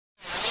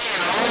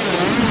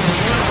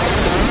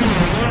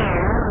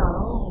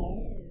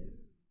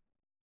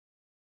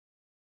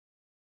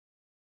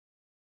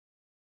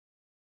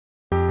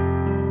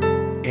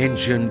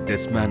Engine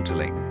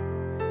dismantling.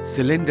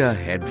 Cylinder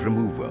head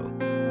removal.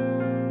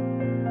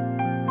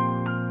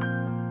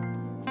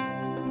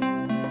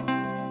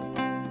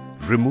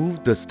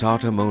 Remove the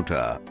starter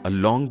motor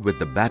along with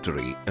the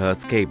battery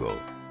earth cable.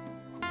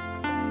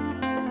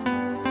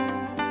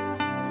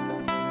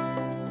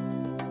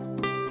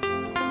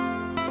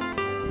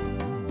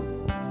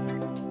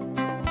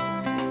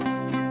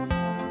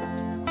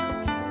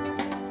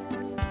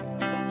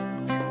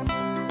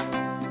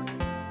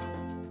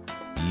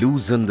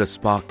 Loosen the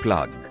spark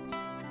plug.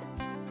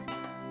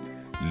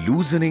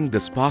 Loosening the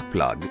spark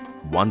plug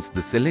once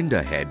the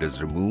cylinder head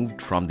is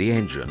removed from the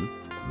engine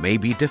may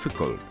be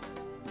difficult.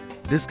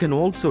 This can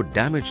also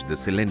damage the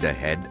cylinder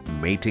head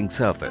mating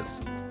surface.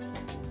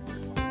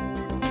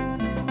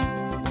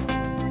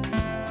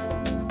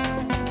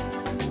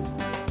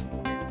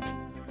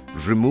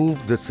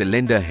 Remove the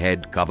cylinder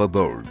head cover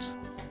bolts,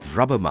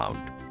 rubber mount,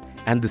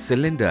 and the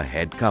cylinder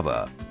head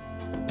cover.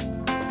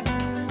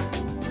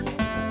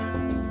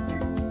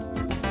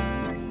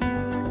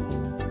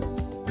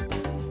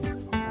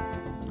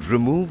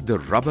 Remove the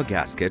rubber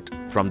gasket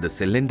from the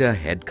cylinder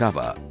head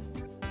cover.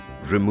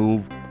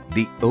 Remove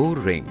the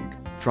O-ring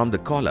from the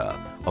collar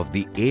of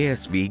the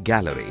ASV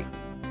gallery.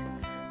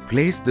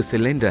 Place the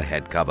cylinder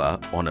head cover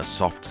on a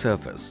soft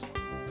surface.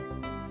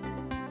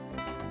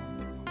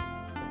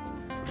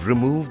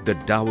 Remove the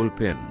dowel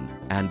pin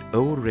and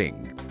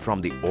O-ring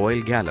from the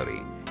oil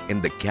gallery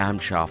in the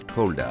camshaft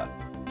holder.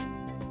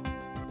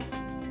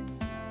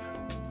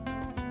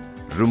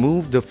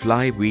 Remove the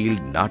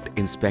flywheel nut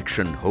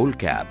inspection hole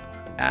cap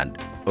and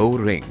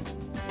O-ring.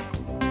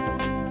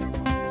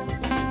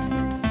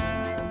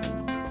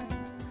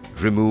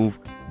 Remove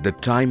the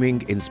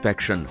timing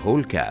inspection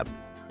hole cap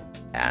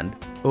and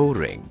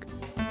O-ring.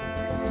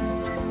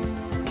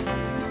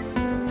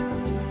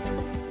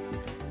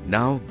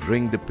 Now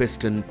bring the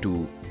piston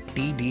to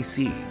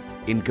TDC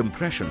in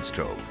compression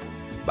stroke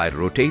by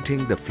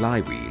rotating the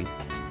flywheel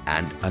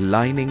and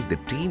aligning the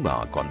T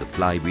mark on the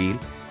flywheel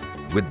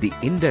with the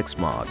index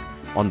mark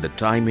on the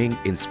timing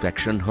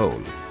inspection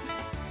hole.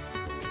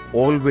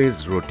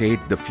 Always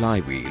rotate the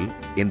flywheel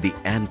in the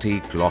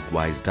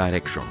anti-clockwise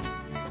direction.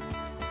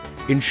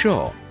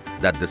 Ensure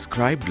that the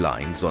scribed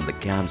lines on the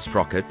cam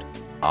sprocket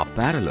are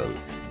parallel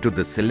to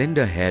the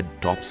cylinder head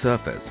top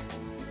surface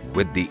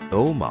with the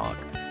O mark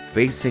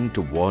facing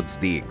towards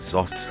the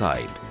exhaust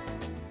side.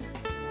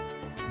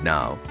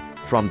 Now,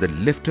 from the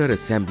lifter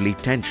assembly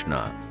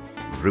tensioner,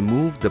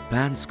 remove the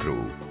pan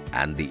screw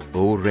and the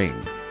O-ring.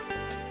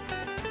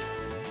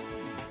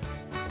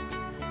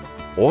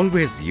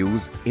 Always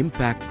use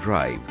impact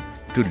drive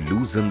to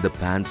loosen the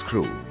pan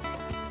screw.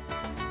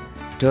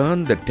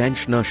 Turn the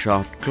tensioner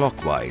shaft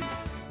clockwise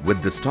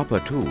with the stopper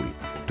tool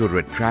to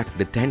retract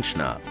the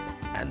tensioner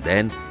and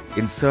then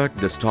insert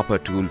the stopper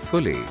tool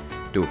fully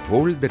to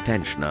hold the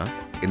tensioner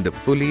in the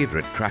fully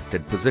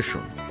retracted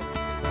position.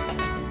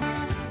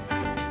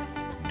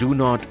 Do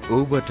not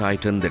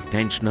over-tighten the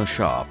tensioner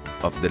shaft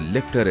of the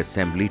lifter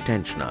assembly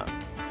tensioner.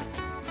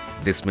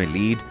 This may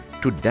lead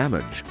to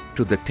damage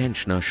to the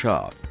tensioner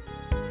shaft.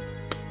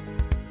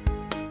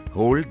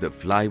 Hold the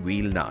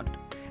flywheel nut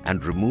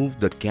and remove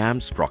the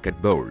cam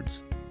sprocket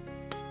bolts.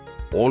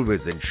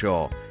 Always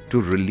ensure to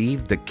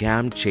relieve the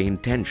cam chain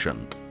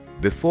tension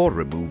before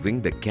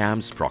removing the cam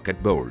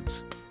sprocket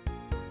bolts.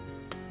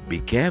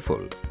 Be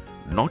careful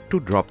not to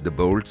drop the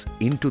bolts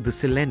into the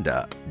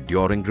cylinder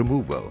during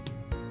removal.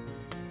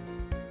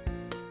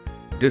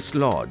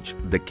 Dislodge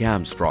the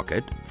cam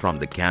sprocket from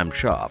the cam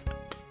shaft.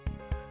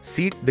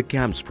 Seat the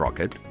cam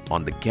sprocket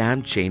on the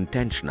cam chain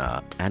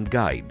tensioner and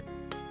guide.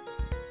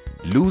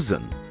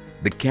 Loosen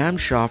the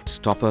camshaft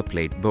stopper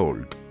plate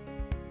bolt.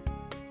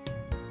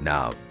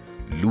 Now,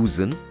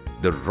 loosen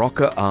the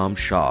rocker arm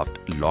shaft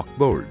lock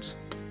bolts.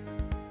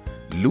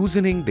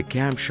 Loosening the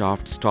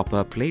camshaft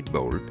stopper plate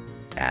bolt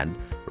and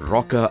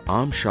rocker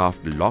arm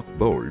shaft lock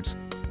bolts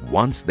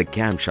once the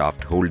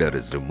camshaft holder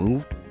is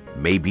removed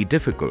may be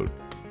difficult.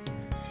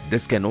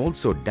 This can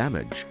also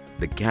damage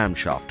the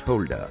camshaft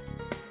holder.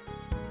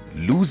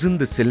 Loosen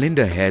the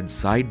cylinder head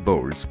side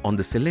bolts on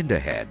the cylinder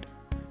head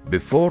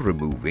before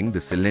removing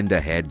the cylinder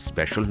head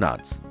special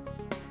nuts.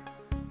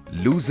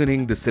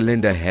 Loosening the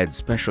cylinder head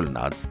special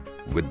nuts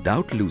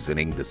without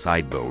loosening the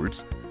side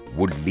bolts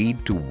would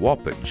lead to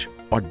warpage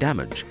or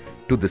damage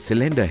to the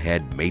cylinder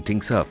head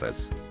mating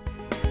surface.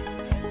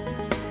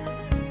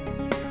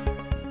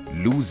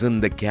 Loosen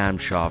the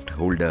camshaft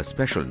holder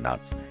special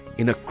nuts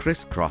in a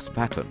crisscross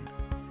pattern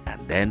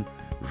and then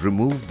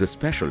remove the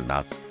special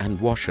nuts and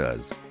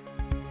washers.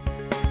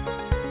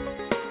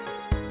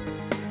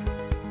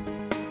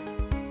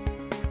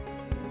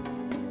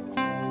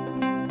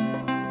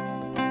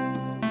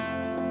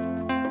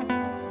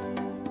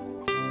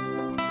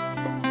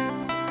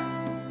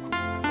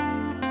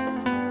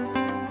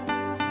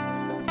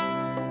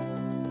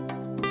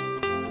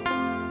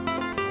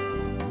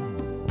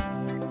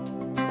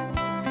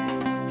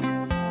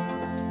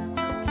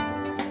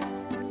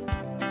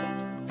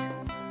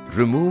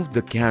 Remove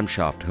the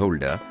camshaft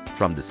holder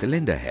from the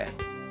cylinder head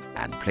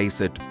and place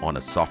it on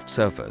a soft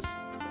surface.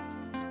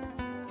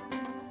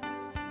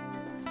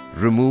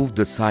 Remove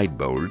the side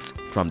bolts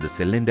from the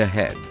cylinder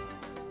head.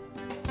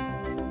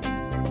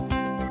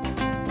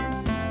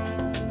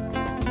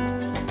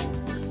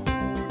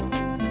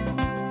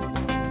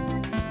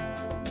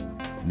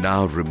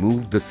 Now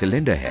remove the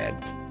cylinder head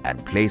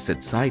and place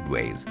it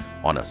sideways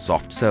on a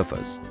soft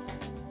surface.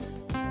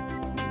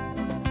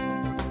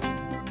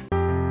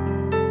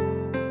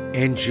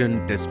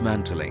 Engine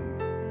dismantling,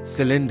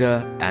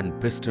 cylinder and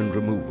piston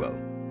removal.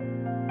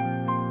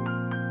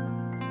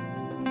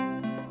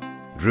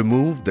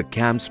 Remove the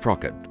cam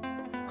sprocket,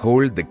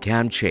 hold the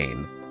cam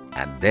chain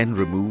and then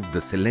remove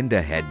the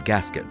cylinder head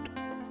gasket.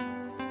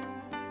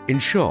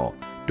 Ensure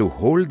to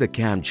hold the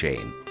cam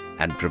chain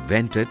and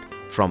prevent it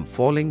from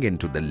falling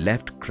into the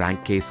left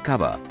crankcase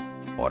cover,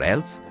 or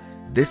else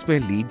this may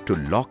lead to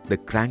lock the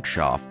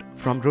crankshaft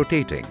from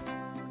rotating.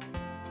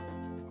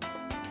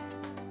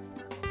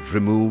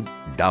 Remove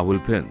dowel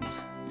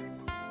pins.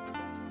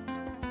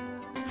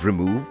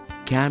 Remove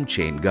cam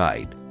chain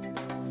guide.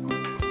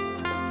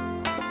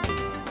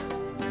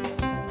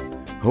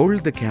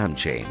 Hold the cam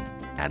chain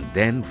and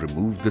then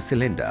remove the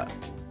cylinder.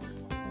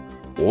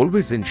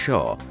 Always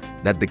ensure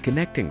that the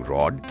connecting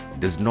rod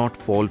does not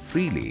fall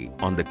freely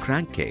on the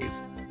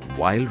crankcase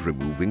while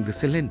removing the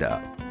cylinder.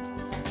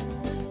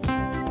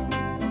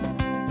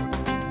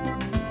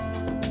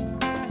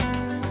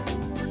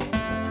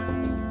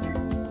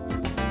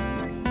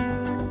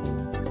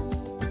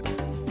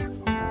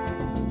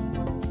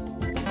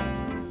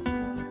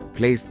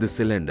 Place the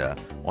cylinder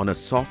on a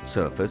soft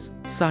surface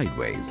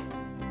sideways.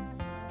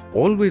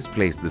 Always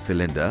place the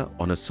cylinder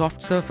on a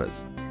soft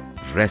surface,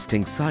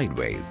 resting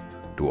sideways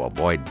to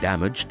avoid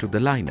damage to the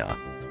liner.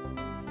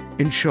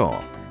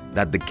 Ensure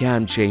that the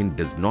cam chain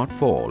does not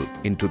fall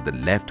into the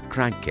left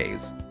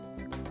crankcase.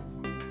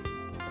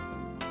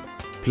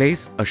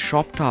 Place a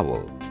shop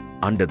towel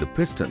under the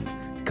piston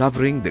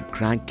covering the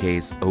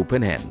crankcase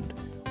open end.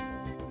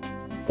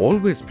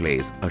 Always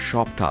place a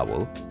shop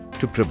towel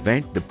to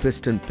prevent the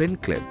piston pin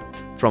clip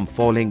from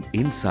falling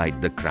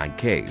inside the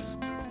crankcase.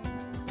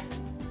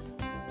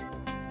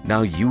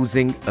 Now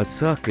using a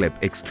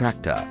circlip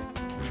extractor,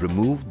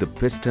 remove the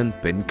piston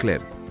pin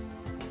clip.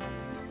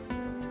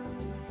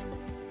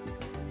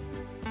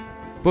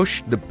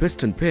 Push the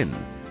piston pin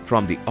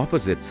from the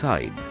opposite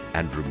side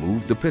and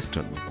remove the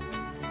piston.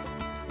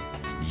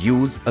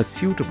 Use a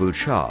suitable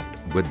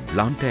shaft with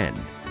blunt end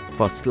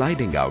for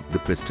sliding out the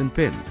piston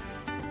pin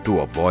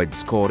to avoid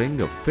scoring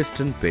of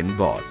piston pin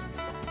boss.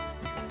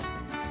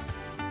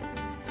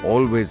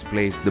 Always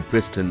place the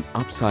piston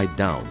upside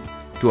down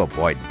to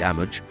avoid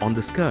damage on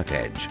the skirt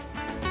edge.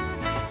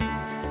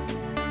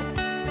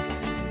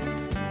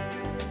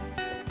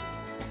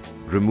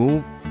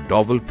 Remove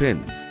dowel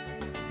pins.